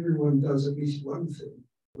everyone does at least one thing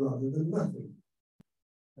rather than nothing.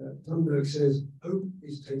 Thunberg says, hope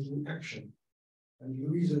is taking action. And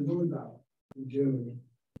Luisa Neubauer in Germany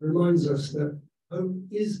reminds us that hope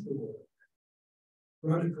is the work.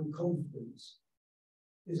 Radical confidence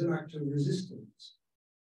is an act of resistance.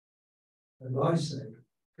 And I say,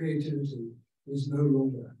 creativity is no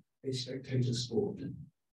longer a spectator sport.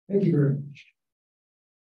 Thank you very much.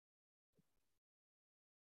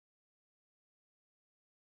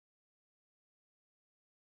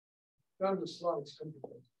 Down the slides,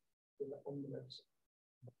 complicated on the left.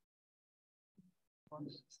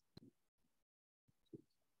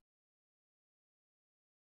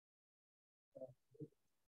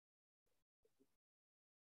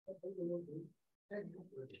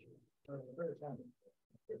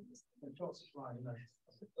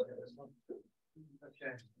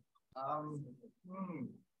 Okay.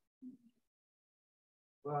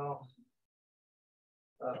 Well,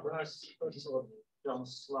 when I first saw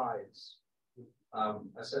John's slides,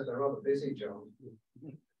 I said they're rather busy, John,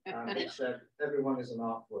 and he said everyone is an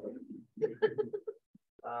artwork.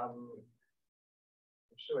 I'm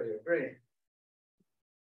sure you agree.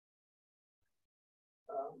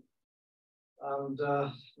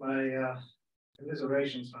 My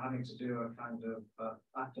commiserations for having to do a kind of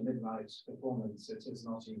after midnight performance. It is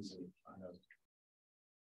not easy, I know.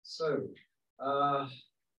 So,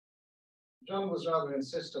 John was rather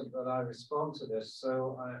insistent that I respond to this,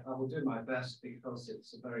 so I will do my best because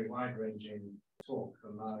it's a very wide-ranging talk,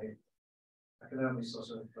 and I can only sort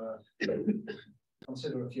of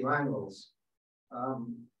consider a few angles.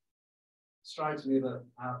 Strikes me that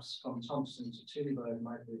perhaps From Thompson to Thunberg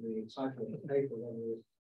might be the title of the paper when we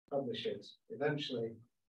publish it eventually.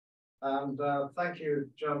 And thank you,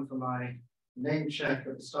 John, for my name check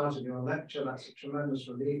at the start of your lecture. That's a tremendous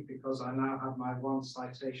relief because I now have my one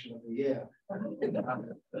citation of the year.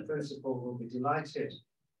 The principal will be delighted.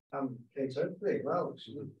 Kate Oakley, well,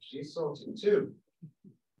 she's sorted too.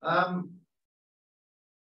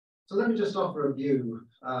 So let me just offer a view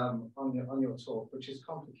on your talk, which is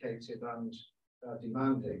complicated and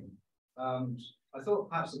demanding. I thought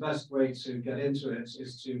perhaps the best way to get into it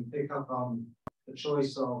is to pick up on the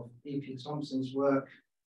choice of E.P. Thompson's work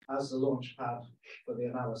as the launch pad for the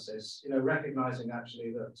analysis, recognizing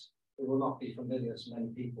actually that it will not be familiar to many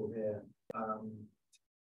people here.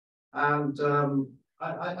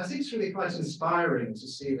 I think it's really quite inspiring to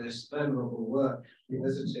see this venerable work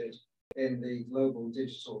revisited in the global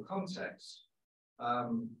digital context.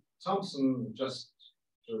 Thompson, just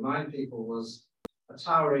to remind people, was a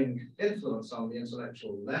towering influence on the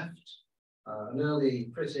intellectual left, an early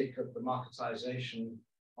critic of the marketization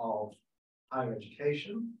of higher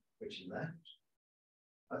education, which he left,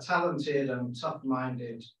 a talented and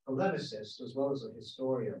tough-minded polemicist as well as a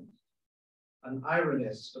historian, an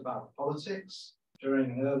ironist about politics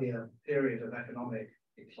during an earlier period of economic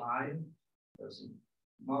decline. There's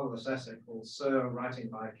a marvelous essay called Sir, writing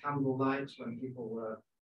by candlelight when people were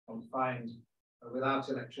confined without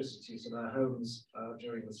electricity to their homes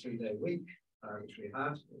during the 3-day week, which we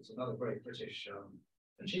had. It's another great British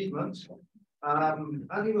achievement.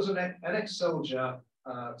 And he was an ex-soldier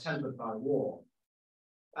tempered by war.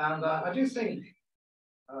 And I do think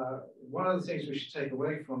one of the things we should take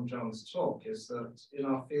away from John's talk is that in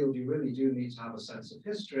our field, you really do need to have a sense of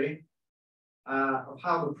history, of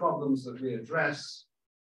how the problems that we address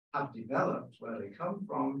have developed, where they come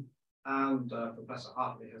from, and Professor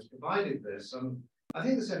Hartley has provided this. And I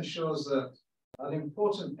think this ensures that an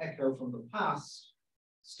important echo from the past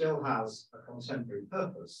still has a contemporary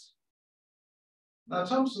purpose. Now,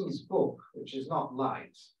 Thompson's book, which is not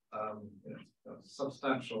light, a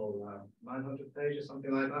substantial 900 pages,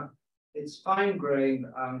 something like that, it's fine-grained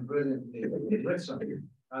and brilliantly written,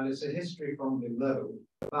 and it's a history from below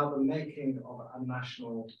about the making of a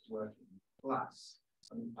national working class.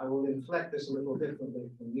 And I will inflect this a little differently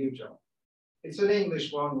from you, John. It's an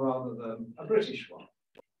English one rather than a British one.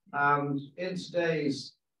 And in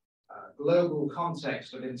today's global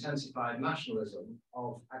context of intensified nationalism,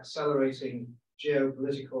 of accelerating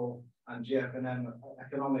geopolitical and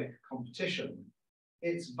geoeconomic competition,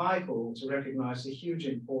 it's vital to recognize the huge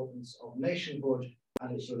importance of nationhood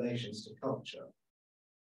and its relations to culture.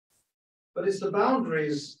 But it's the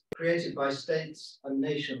boundaries created by states and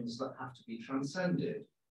nations that have to be transcended,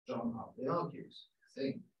 John Hartley argues, I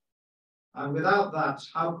think. And without that,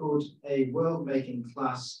 how could a world-making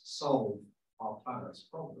class solve our planet's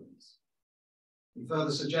problems? He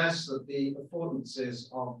further suggests that the affordances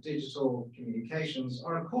of digital communications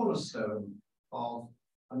are a cornerstone of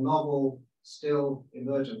a novel, still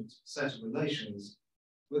emergent set of relations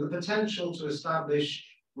with the potential to establish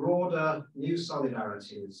broader new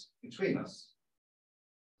solidarities between us.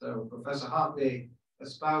 So Professor Hartley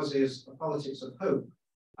espouses a politics of hope,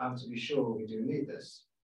 and to be sure, we do need this.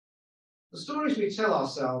 The stories we tell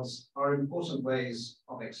ourselves are important ways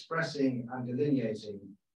of expressing and delineating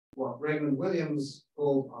what Raymond Williams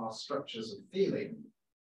called our structures of feeling.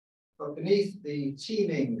 But beneath the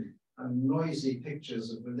teeming and noisy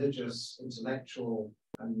pictures of religious, intellectual,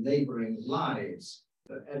 and laboring lives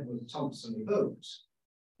that Edward Thompson evoked,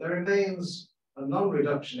 there remains a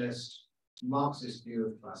non-reductionist Marxist view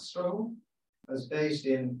of class struggle as based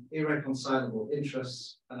in irreconcilable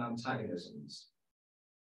interests and antagonisms.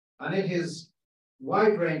 And in his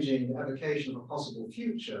wide-ranging evocation of a possible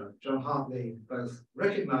future, John Hartley both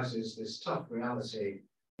recognizes this tough reality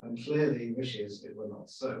and clearly wishes it were not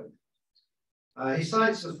so. He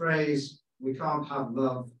cites the phrase, "We can't have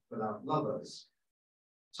love without lovers."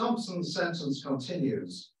 Thompson's sentence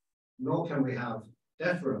continues, "Nor can we have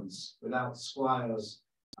deference without squires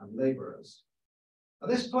and laborers."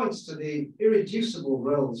 And this points to the irreducible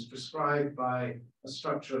roles prescribed by a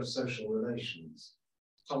structure of social relations.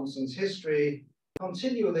 Thompson's history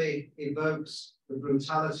continually evokes the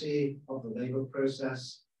brutality of the labor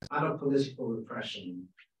process and of political repression,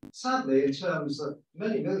 sadly in terms that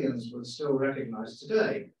many millions would still recognize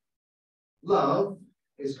today. Love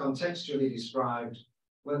is contextually described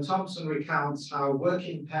when Thompson recounts how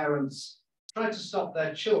working parents tried to stop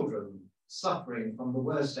their children suffering from the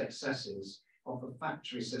worst excesses of the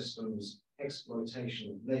factory system's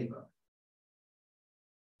exploitation of labor.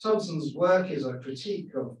 Thompson's work is a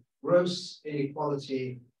critique of gross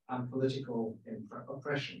inequality and political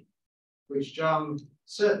oppression, which John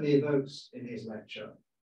certainly evokes in his lecture.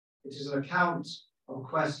 It is an account of a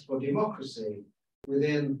quest for democracy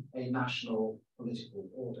within a national political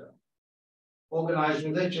order. Organized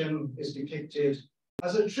religion is depicted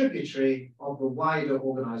as a tributary of the wider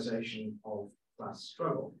organization of class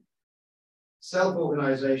struggle.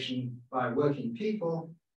 Self-organization by working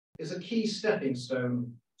people is a key stepping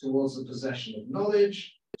stone towards the possession of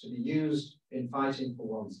knowledge to be used in fighting for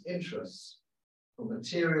one's interests, for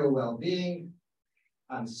material well-being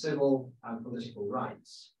and civil and political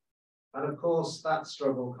rights. And of course, that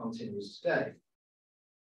struggle continues today.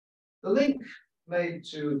 The link made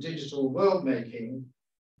to digital world-making,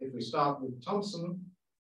 if we start with Thompson,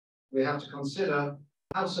 we have to consider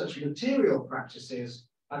how such material practices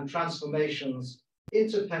and transformations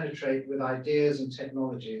interpenetrate with ideas and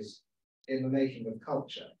technologies in the making of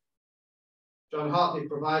culture. John Hartley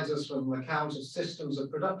provides us with an account of systems of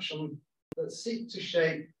production that seek to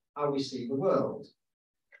shape how we see the world,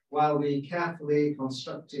 while the carefully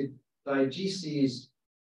constructed diegeses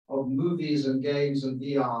of movies and games and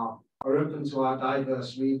VR are open to our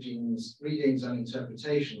diverse readings and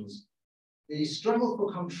interpretations, the struggle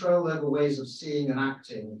for control over ways of seeing and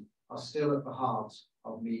acting are still at the heart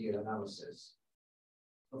of media analysis.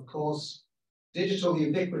 Of course, digital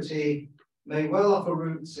ubiquity may well offer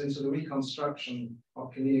routes into the reconstruction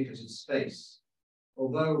of communicative space.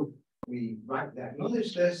 Although we rightly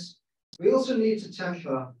acknowledge this, we also need to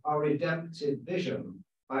temper our redemptive vision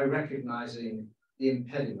by recognizing the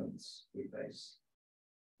impediments we face.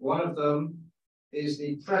 One of them is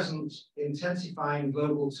the present intensifying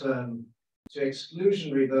global turn to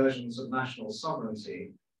exclusionary versions of national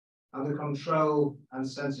sovereignty and the control and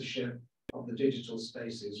censorship of the digital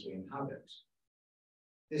spaces we inhabit.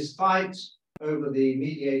 This fight over the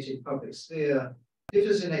mediated public sphere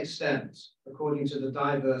differs in extent according to the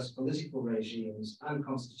diverse political regimes and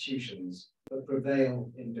constitutions that prevail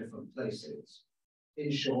in different places. In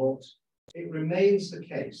short, it remains the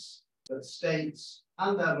case that states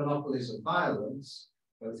and their monopolies of violence,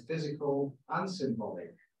 both physical and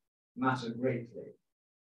symbolic, matter greatly.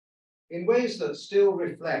 In ways that still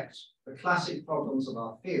reflect the classic problems of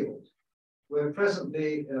our field, we're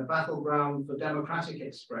presently in a battleground for democratic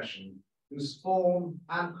expression whose form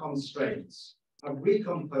and constraints have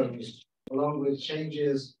recomposed along with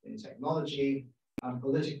changes in technology and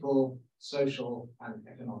political, social, and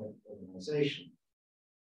economic organization.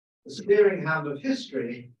 The steering hand of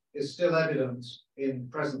history is still evident in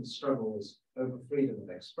present struggles over freedom of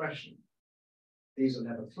expression. These are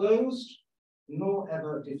never closed, nor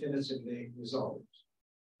ever definitively resolved.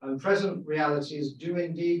 And present realities do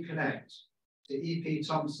indeed connect to E.P.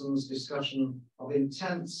 Thompson's discussion of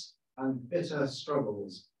intense and bitter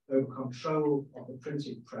struggles over control of the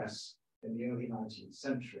printed press in the early 19th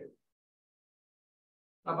century.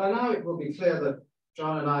 Now, by now it will be clear that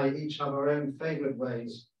John and I each have our own favorite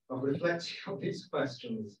ways of reflecting on these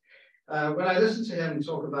questions. When I listen to him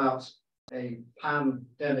talk about a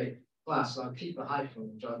pandemic class, I'll keep the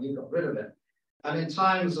hyphen, John, you got rid of it. And in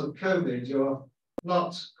times of COVID, you're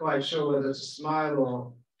not quite sure whether to smile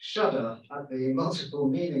or shudder at the multiple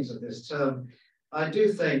meanings of this term. I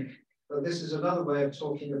do think that this is another way of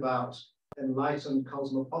talking about enlightened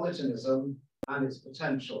cosmopolitanism and its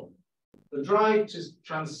potential. The drive to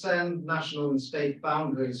transcend national and state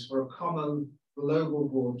boundaries for a common global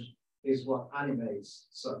good is what animates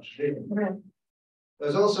such vision.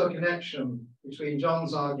 There's also a connection between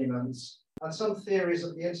John's arguments and some theories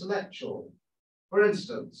of the intellectual. For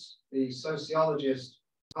instance, the sociologist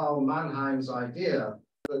Karl Mannheim's idea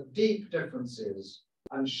that deep differences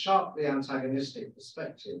and sharply antagonistic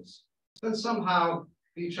perspectives can somehow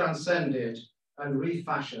be transcended and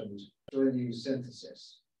refashioned through a new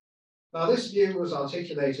synthesis. Now, this view was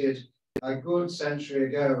articulated a good century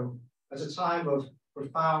ago at a time of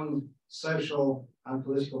profound social and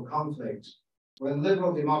political conflict, when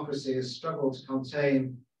liberal democracies struggled to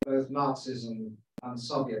contain both Nazism and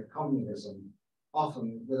Soviet communism,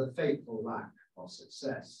 often with a fateful lack of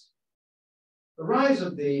success. The rise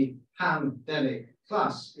of the pandemic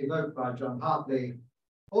class evoked by John Hartley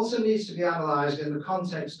also needs to be analysed in the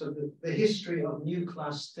context of the history of new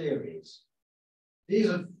class theories. These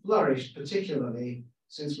have flourished particularly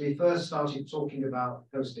since we first started talking about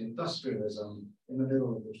post-industrialism in the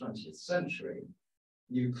middle of the 20th century.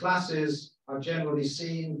 New classes are generally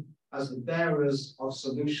seen as the bearers of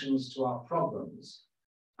solutions to our problems.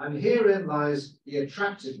 And herein lies the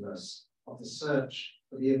attractiveness of the search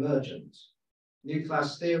for the emergent. New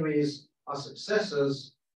class theories are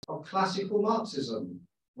successors of classical Marxism,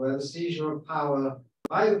 where the seizure of power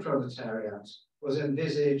by the proletariat was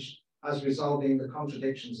envisaged as resolving the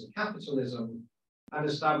contradictions of capitalism and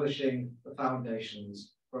establishing the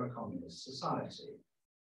foundations for a communist society.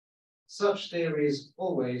 Such theories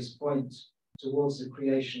always point towards the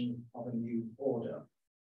creation of a new order.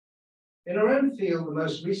 In our own field, the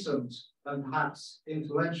most recent and perhaps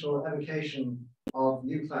influential evocation of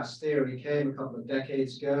new class theory came a couple of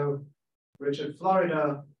decades ago. Richard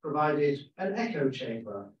Florida provided an echo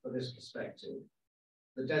chamber for this perspective,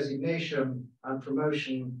 the designation and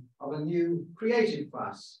promotion of a new creative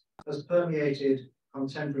class has permeated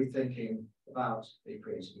contemporary thinking about the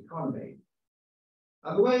creative economy.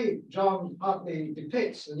 And the way John Hartley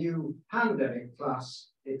depicts the new pandemic class,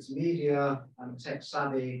 its media and tech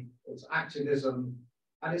savvy, its activism,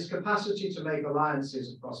 and its capacity to make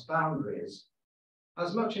alliances across boundaries,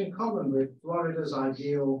 has much in common with Florida's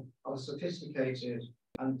ideal of sophisticated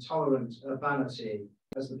and tolerant urbanity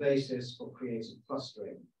as the basis for creative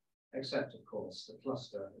clustering, except, of course, the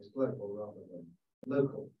cluster is global rather than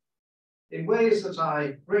local. In ways that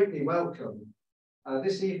I greatly welcome,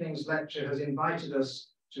 this evening's lecture has invited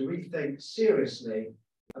us to rethink seriously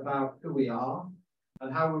about who we are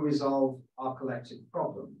and how we resolve our collective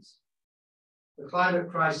problems. The climate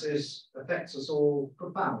crisis affects us all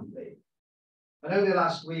profoundly. And only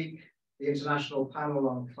last week, the International Panel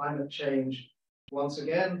on Climate Change once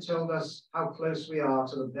again told us how close we are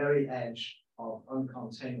to the very edge of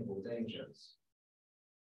uncontainable dangers.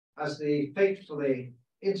 As the fatefully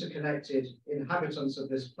interconnected inhabitants of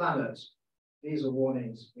this planet, these are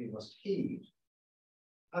warnings we must heed.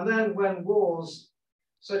 And then when wars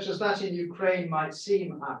such as that in Ukraine might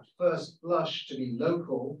seem at first blush to be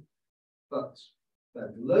local, but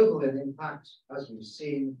they're global in impact, as we've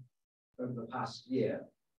seen over the past year.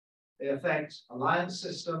 They affect alliance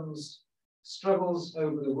systems, struggles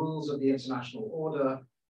over the rules of the international order,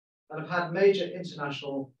 and have had major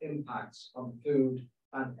international impacts on food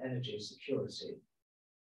and energy security.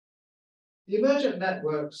 The emergent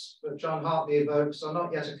networks that John Hartley evokes are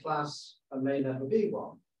not yet a class and may never be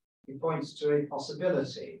one. He points to a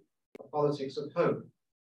possibility, a politics of hope.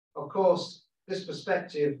 Of course, this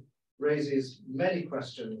perspective raises many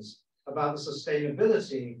questions about the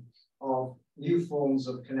sustainability of new forms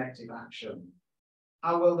of connective action.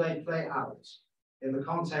 How will they play out in the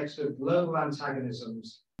context of global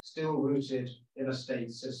antagonisms still rooted in a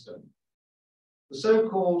state system? The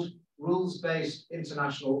so-called rules-based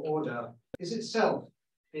international order is itself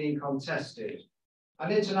being contested,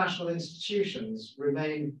 and international institutions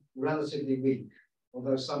remain relatively weak,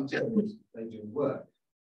 although sometimes they do work.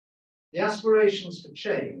 The aspirations for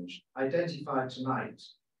change identified tonight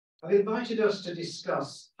have invited us to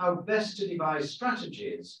discuss how best to devise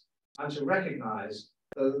strategies and to recognize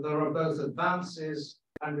that there are both advances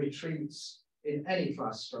and retreats in any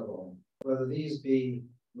class struggle, whether these be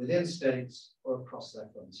within states or across their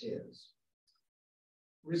frontiers.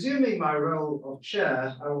 Resuming my role of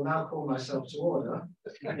chair, I will now call myself to order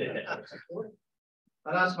and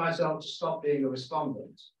ask myself to stop being a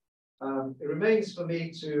respondent. It remains for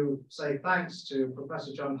me to say thanks to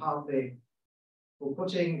Professor John Hartley for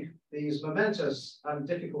putting these momentous and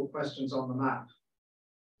difficult questions on the map.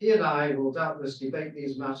 He and I will doubtless debate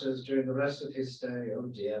these matters during the rest of his stay, oh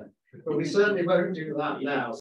dear, but we certainly won't do that now.